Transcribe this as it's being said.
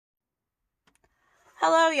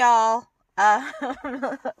Hello, y'all.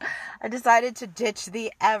 I decided to ditch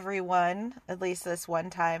the everyone, at least this one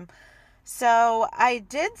time. So I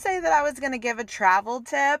did say that I was going to give a travel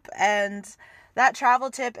tip, and that travel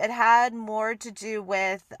tip, it had more to do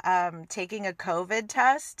with taking a COVID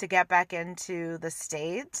test to get back into the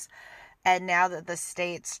States. And now that the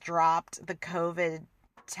States dropped the COVID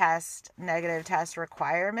negative test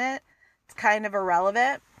requirement, it's kind of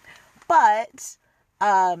irrelevant. But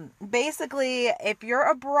basically, if you're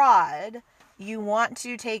abroad, you want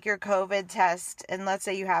to take your COVID test, and let's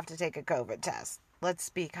say you have to take a COVID test. Let's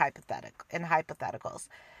speak hypotheticals.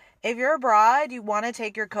 If you're abroad, you want to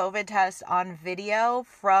take your COVID test on video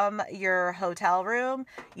from your hotel room.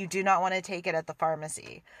 You do not want to take it at the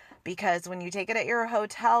pharmacy, because when you take it at your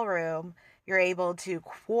hotel room, you're able to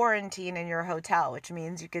quarantine in your hotel, which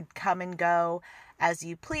means you could come and go as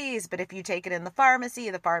you please. But if you take it in the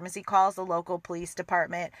pharmacy calls the local police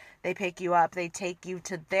department. They pick you up. They take you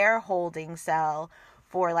to their holding cell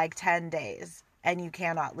for like 10 days. And you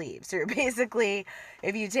cannot leave. So you're basically,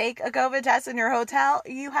 if you take a COVID test in your hotel,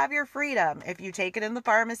 you have your freedom. If you take it in the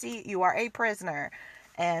pharmacy, you are a prisoner.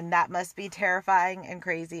 And that must be terrifying and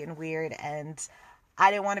crazy and weird. And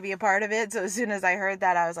I didn't want to be a part of it. So as soon as I heard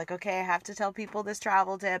that, I was like, okay, I have to tell people this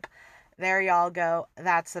travel tip. There y'all go.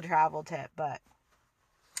 That's the travel tip. But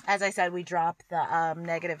as I said, we dropped the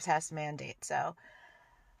negative test mandate. So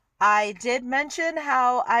I did mention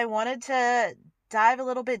how I wanted to dive a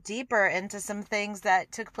little bit deeper into some things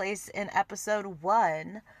that took place in episode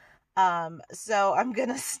 1. So I'm going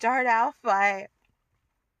to start off by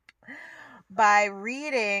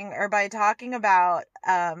reading or by talking about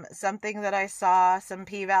something that I saw some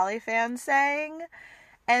P-Valley fans saying,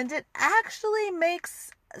 and it actually makes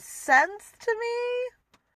sense to me.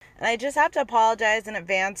 And I just have to apologize in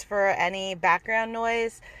advance for any background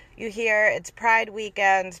noise you hear. It's Pride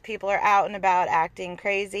weekend. People are out and about acting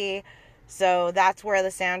crazy. So that's where the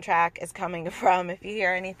soundtrack is coming from if you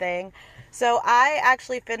hear anything. So I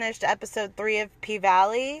actually finished episode 3 of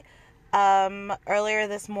P-Valley earlier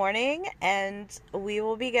this morning, and we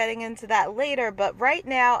will be getting into that later. But right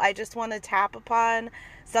now, I just want to tap upon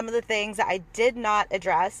some of the things that I did not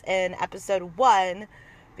address in episode 1,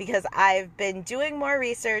 because I've been doing more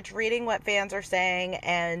research, reading what fans are saying,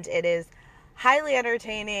 and it is highly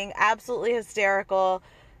entertaining, absolutely hysterical.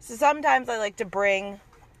 So sometimes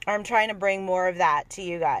I'm trying to bring more of that to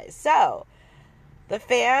you guys. So, the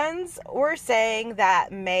fans were saying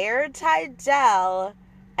that Mayor Tydell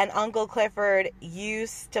and Uncle Clifford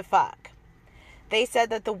used to fuck. They said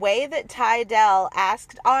that the way that Tydell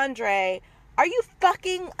asked Andre, "Are you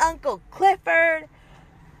fucking Uncle Clifford?"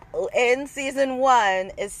 in season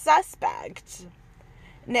 1 is suspect.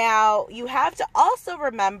 Now, you have to also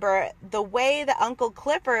remember the way that Uncle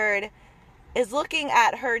Clifford is looking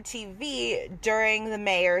at her TV during the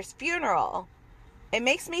mayor's funeral. It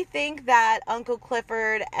makes me think that Uncle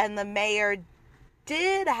Clifford and the mayor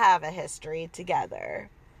did have a history together.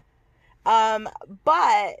 And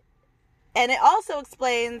it also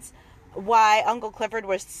explains why Uncle Clifford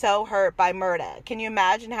was so hurt by Myrta. Can you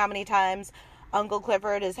imagine how many times Uncle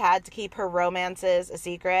Clifford has had to keep her romances a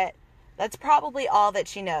secret? That's probably all that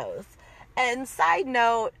she knows. And side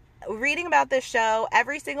note, reading about this show,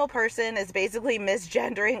 every single person is basically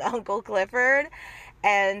misgendering Uncle Clifford.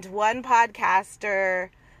 And one podcaster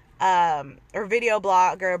or video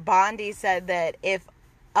blogger, Bondi, said that if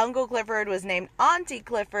Uncle Clifford was named Auntie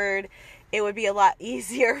Clifford, it would be a lot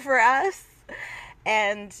easier for us.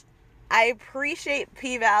 And I appreciate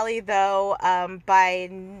P-Valley, though, by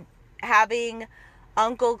having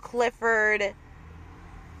Uncle Clifford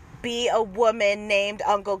be a woman named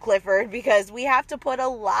Uncle Clifford, because we have to put a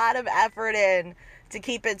lot of effort in to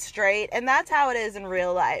keep it straight, and that's how it is in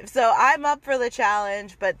real life. So I'm up for the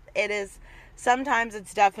challenge, but sometimes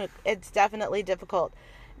it's definitely difficult.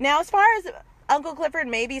 Now, as far as Uncle Clifford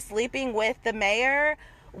maybe sleeping with the mayor,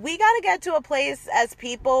 we got to get to a place as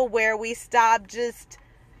people where we stop just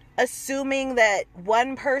assuming that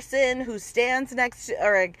one person who stands next to,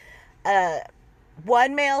 or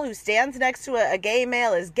one male who stands next to a gay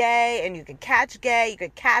male is gay, and you could catch gay, you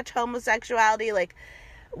could catch homosexuality. Like,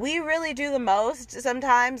 we really do the most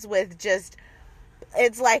sometimes with just,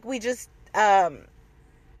 it's like we just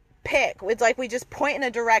pick. It's like we just point in a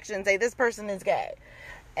direction and say, this person is gay.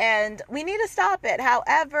 And we need to stop it.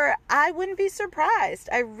 However, I wouldn't be surprised.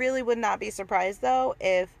 I really would not be surprised, though,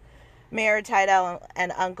 if Mayor Tydell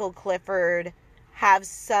and Uncle Clifford have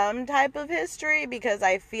some type of history, because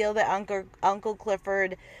I feel that Uncle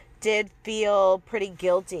Clifford did feel pretty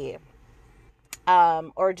guilty.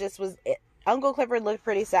 Uncle Clifford looked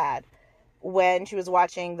pretty sad when she was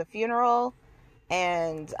watching the funeral,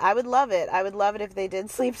 And I would love it. I would love it if they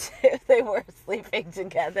did sleep, if they were sleeping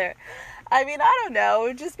together. I mean, I don't know. It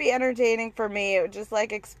would just be entertaining for me. It would just,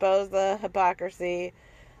 like, expose the hypocrisy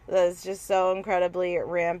that's just so incredibly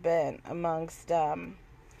rampant amongst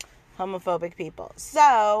homophobic people.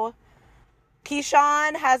 So,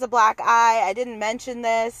 Keyshawn has a black eye. I didn't mention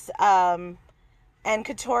this. And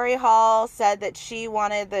Katori Hall said that she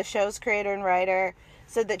wanted, the show's creator and writer,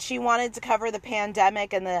 said that she wanted to cover the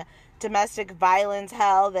pandemic and the domestic violence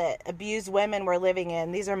hell that abused women were living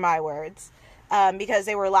in. These are my words. Because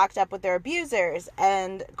they were locked up with their abusers.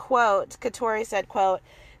 And, quote, Katori said, quote,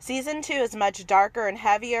 "Season 2 is much darker and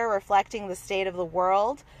heavier, reflecting the state of the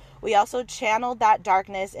world. We also channeled that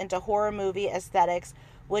darkness into horror movie aesthetics,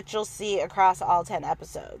 which you'll see across all 10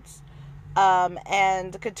 episodes.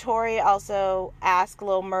 And Katori also asked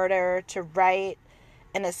Lil Murder to write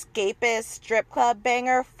an escapist strip club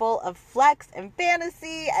banger full of flex and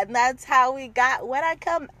fantasy, and that's how we got When I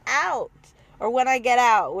Come Out, or When I Get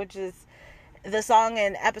Out, which is the song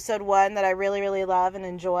in episode 1 that I really, really love and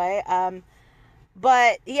enjoy.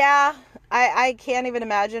 But yeah, I can't even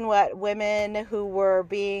imagine what women and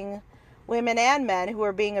men who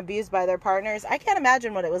were being abused by their partners, I can't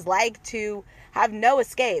imagine what it was like to have no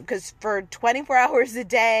escape, because for 24 hours a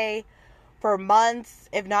day, for months,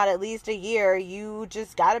 if not at least a year, you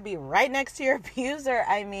just got to be right next to your abuser.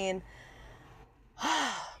 I mean,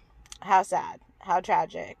 how sad, how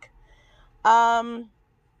tragic.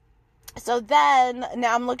 So then,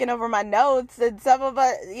 now I'm looking over my notes, and some of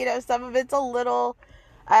it's a little,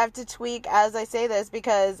 I have to tweak as I say this,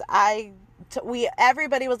 because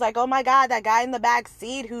everybody was like, oh my God, that guy in the back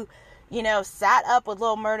seat who, sat up with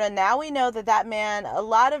Lil Murda. Now we know that man, a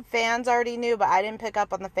lot of fans already knew, but I didn't pick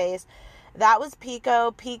up on the face. That was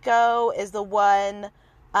Picco. Picco is the one,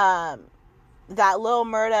 that Lil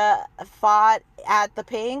Murda fought at the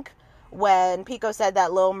Pink when Picco said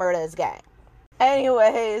that Lil Murda is gay.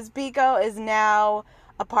 Anyways, Picco is now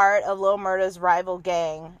a part of Lil Murda's rival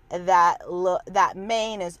gang that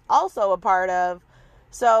Maine is also a part of.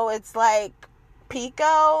 So it's like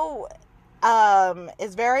Picco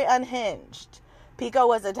is very unhinged. Picco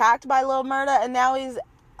was attacked by Lil Murda, and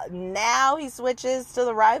now he switches to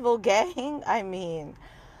the rival gang. I mean,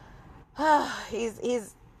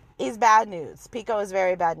 he's bad news. Picco is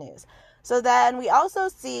very bad news. So then we also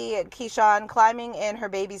see Keyshawn climbing in her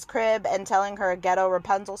baby's crib and telling her a ghetto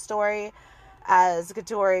Rapunzel story, as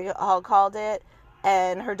Katori Hall called it.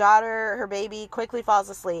 And her baby, quickly falls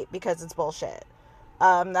asleep because it's bullshit.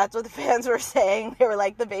 That's what the fans were saying. They were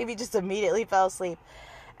like, the baby just immediately fell asleep.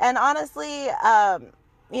 And honestly,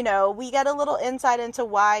 we get a little insight into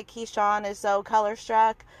why Keyshawn is so color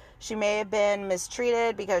struck. She may have been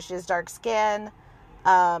mistreated because she has dark skin.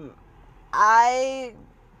 I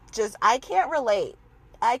can't relate.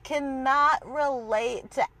 I cannot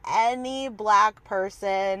relate to any black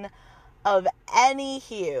person of any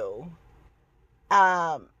hue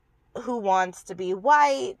who wants to be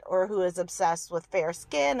white or who is obsessed with fair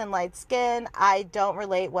skin and light skin. I don't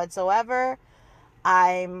relate whatsoever.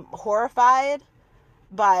 I'm horrified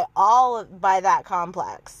by that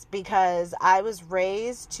complex, because I was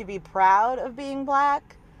raised to be proud of being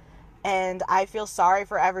black. And I feel sorry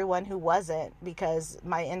for everyone who wasn't, because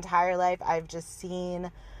my entire life I've just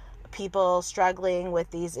seen people struggling with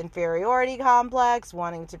these inferiority complex,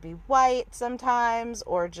 wanting to be white sometimes,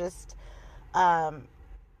 or just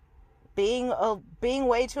being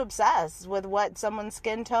way too obsessed with what someone's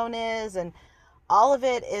skin tone is, and all of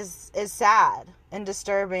it is sad and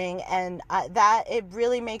disturbing. And that it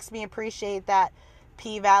really makes me appreciate that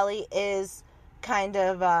P-Valley is kind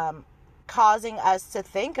of causing us to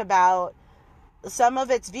think about some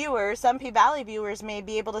of its viewers. Some P-Valley viewers may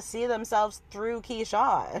be able to see themselves through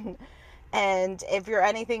Keyshawn. And if you're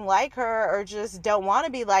anything like her, or just don't want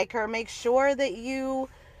to be like her, make sure that you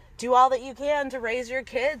do all that you can to raise your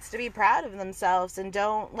kids to be proud of themselves. And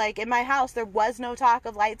don't, like, in my house, there was no talk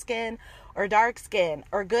of light skin or dark skin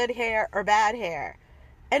or good hair or bad hair.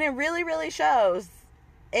 And it really, really shows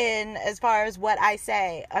in as far as what I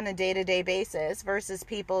say on a day-to-day basis versus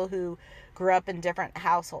people who grew up in different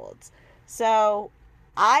households. So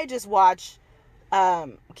I just watch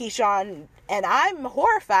Keyshawn, and I'm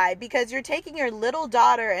horrified, because you're taking your little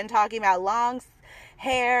daughter and talking about long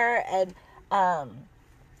hair and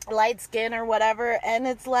light skin or whatever, and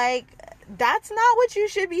it's like, that's not what you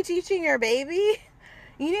should be teaching your baby.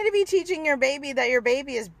 You need to be teaching your baby that your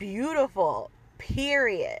baby is beautiful,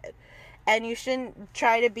 period. And you shouldn't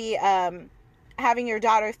try to be having your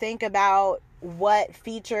daughter think about what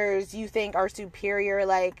features you think are superior.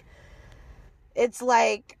 Like, it's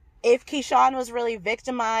like if Keyshawn was really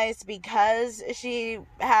victimized because she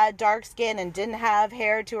had dark skin and didn't have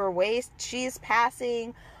hair to her waist, she's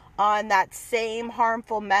passing on that same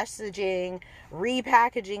harmful messaging,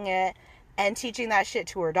 repackaging it, and teaching that shit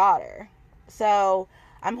to her daughter. So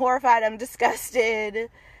I'm horrified, I'm disgusted,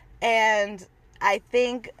 and I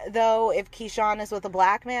think, though, if Keyshawn is with a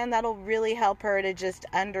black man, that'll really help her to just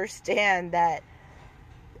understand that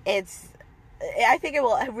I think it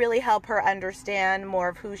will really help her understand more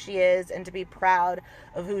of who she is and to be proud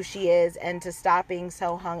of who she is and to stop being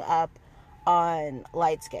so hung up on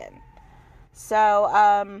light skin.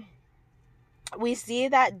 So, we see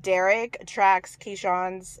that Derrick tracks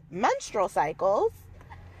Keyshawn's menstrual cycles,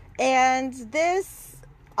 and this,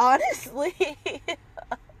 honestly,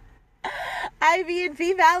 I mean,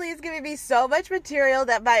 P-Valley is giving me so much material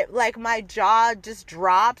that my jaw just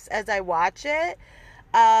drops as I watch it.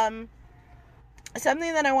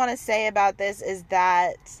 Something that I want to say about this is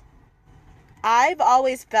that I've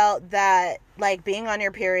always felt that, like, being on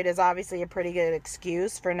your period is obviously a pretty good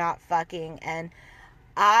excuse for not fucking, and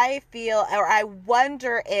I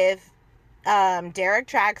wonder if Derrick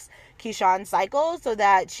tracks Keyshawn's cycle so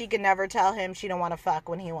that she can never tell him she don't want to fuck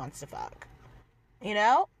when he wants to fuck. You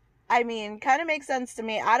know? I mean, kind of makes sense to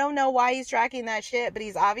me. I don't know why he's tracking that shit, but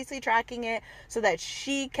he's obviously tracking it so that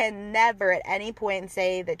she can never at any point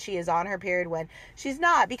say that she is on her period when she's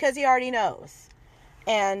not, because he already knows.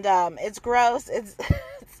 And it's gross. It's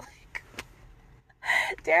like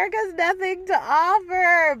Derrick has nothing to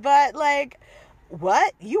offer, but like,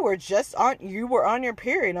 what? You were on your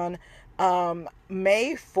period on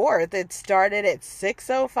May 4th. It started at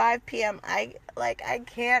 6:05 p.m. I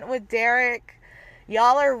can't with Derrick.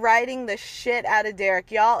 Y'all are writing the shit out of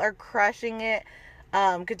Derrick. Y'all are crushing it.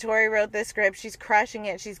 Katori wrote this script. She's crushing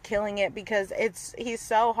it. She's killing it because he's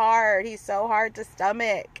so hard. He's so hard to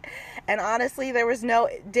stomach. And honestly, there was no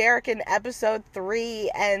Derrick in episode 3.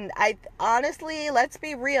 And honestly, let's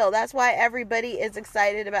be real. That's why everybody is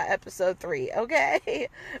excited about episode 3. Okay?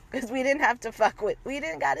 Because we didn't got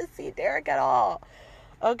to see Derrick at all.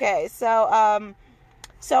 Okay.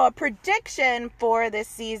 So a prediction for this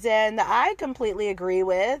season that I completely agree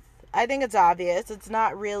with. I think it's obvious. It's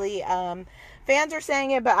not really, fans are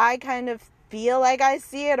saying it, but I kind of feel like I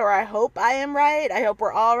see it, or I hope I am right. I hope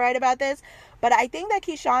we're all right about this. But I think that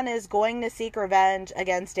Keyshawn is going to seek revenge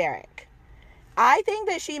against Derrick. I think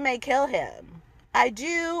that she may kill him. I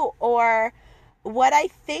do, or what I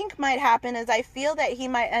think might happen is I feel that he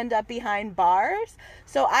might end up behind bars.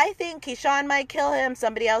 So I think Keyshawn might kill him.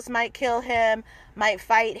 Somebody else might kill him, might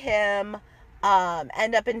fight him,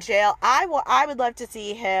 end up in jail. I would love to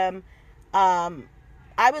see him.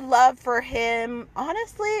 I would love for him,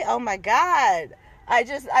 honestly, oh my God. I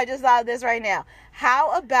just thought of this right now.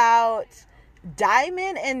 How about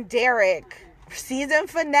Diamond and Derrick season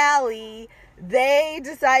finale? They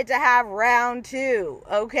decide to have round 2,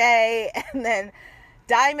 okay? And then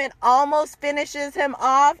Diamond almost finishes him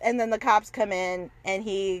off, and then the cops come in, and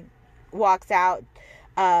he walks out.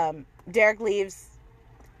 Derrick leaves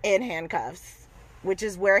in handcuffs, which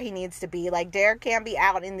is where he needs to be. Like, Derrick can't be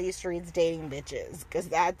out in these streets dating bitches, because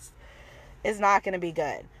is not going to be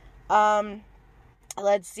good.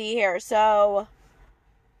 Let's see here. So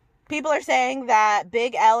people are saying that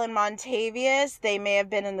Big L and Montavious, they may have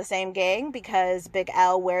been in the same gang because Big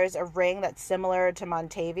L wears a ring that's similar to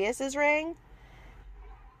Montavious's ring.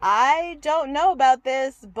 I don't know about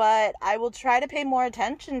this, but I will try to pay more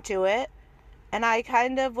attention to it. And I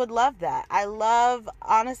kind of would love that.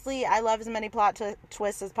 Honestly, I love as many plot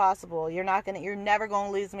twists as possible. You're never going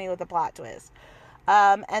to lose me with a plot twist.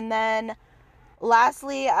 And then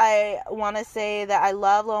lastly, I want to say that I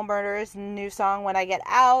love Lil Murder's new song, When I Get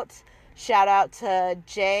Out. Shout out to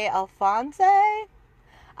Jay Alphonse. I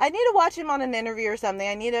need to watch him on an interview or something.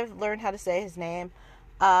 I need to learn how to say his name.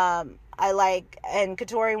 And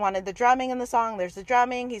Katori wanted the drumming in the song. There's the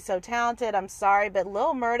drumming. He's so talented. I'm sorry, but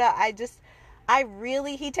Lil Murda,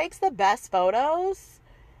 he takes the best photos,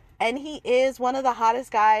 and he is one of the hottest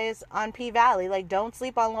guys on P-Valley. Like, don't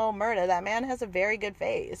sleep on Lil Murda. That man has a very good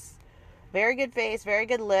face. Very good face, very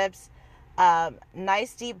good lips,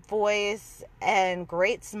 nice deep voice, and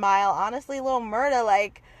great smile. Honestly, Lil Murda,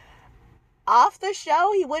 like, off the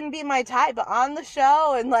show, he wouldn't be my type, but on the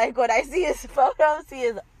show, and like, when I see his photos, he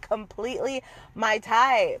is completely my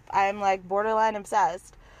type. I'm like borderline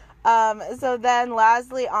obsessed. So then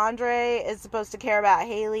lastly, Andre is supposed to care about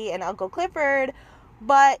Haley and Uncle Clifford,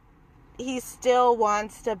 but he still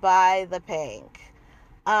wants to buy the pink.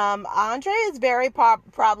 Andre is very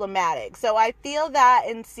problematic. So I feel that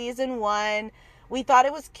in season 1, we thought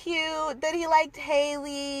it was cute that he liked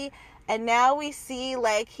Haley And now we see,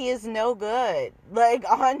 like, he is no good. Like,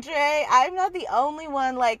 Andre, I'm not the only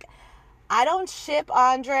one. Like, I don't ship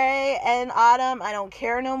Andre and Autumn. I don't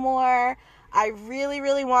care no more. I really,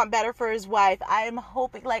 really want better for his wife. I am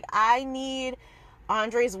hoping, like, I need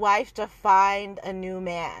Andre's wife to find a new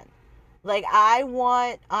man. Like, I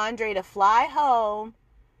want Andre to fly home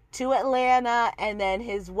to Atlanta, and then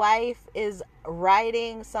his wife is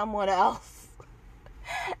writing someone else.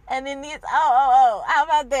 And it needs, how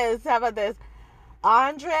about this?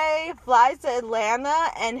 Andre flies to Atlanta,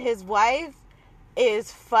 and his wife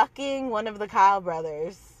is fucking one of the Kyle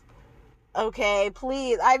brothers. Okay,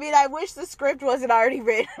 please. I mean, I wish the script wasn't already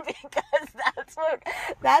written, because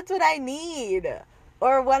that's what I need.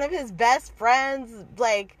 Or one of his best friends.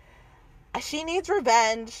 Like, she needs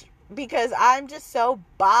revenge, because I'm just so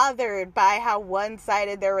bothered by how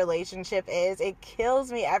one-sided their relationship is. It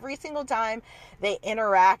kills me every single time they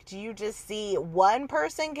interact. You just see one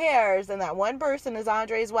person cares, and that one person is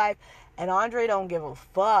Andre's wife, and Andre don't give a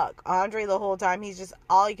fuck. Andre, the whole time, he's just,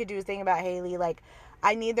 all he could do is think about Haley. Like,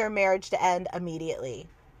 I need their marriage to end immediately.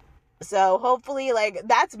 So hopefully, like,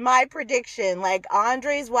 that's my prediction. Like,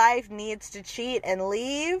 Andre's wife needs to cheat and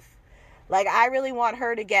leave. Like, I really want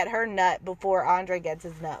her to get her nut before Andre gets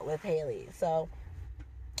his nut with Haley. So,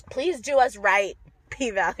 please do us right,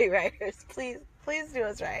 P-Valley writers. Please do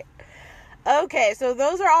us right. Okay, so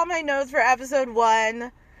those are all my notes for episode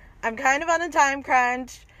 1. I'm kind of on a time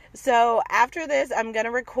crunch. So, after this, I'm going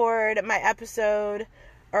to record my episode,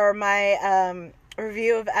 or my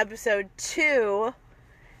review of episode 2.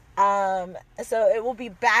 So it will be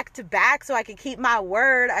back to back, so I can keep my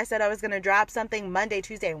word. I said I was going to drop something Monday,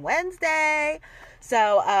 Tuesday, and Wednesday.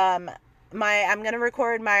 So, I'm going to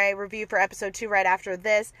record my review for episode 2 right after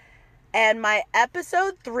this. And my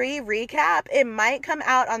episode 3 recap, it might come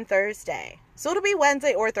out on Thursday. So it'll be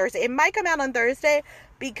Wednesday or Thursday. It might come out on Thursday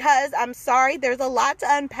because, I'm sorry, there's a lot to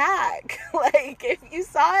unpack. Like, if you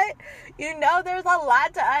saw it, you know there's a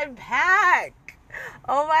lot to unpack.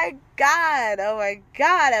 Oh my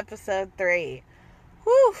god, episode 3.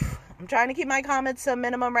 Whew. I'm trying to keep my comments to a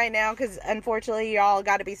minimum right now, because unfortunately y'all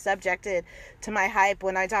got to be subjected to my hype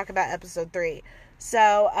when I talk about episode 3.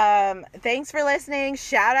 So, thanks for listening.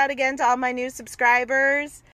 Shout out again to all my new subscribers.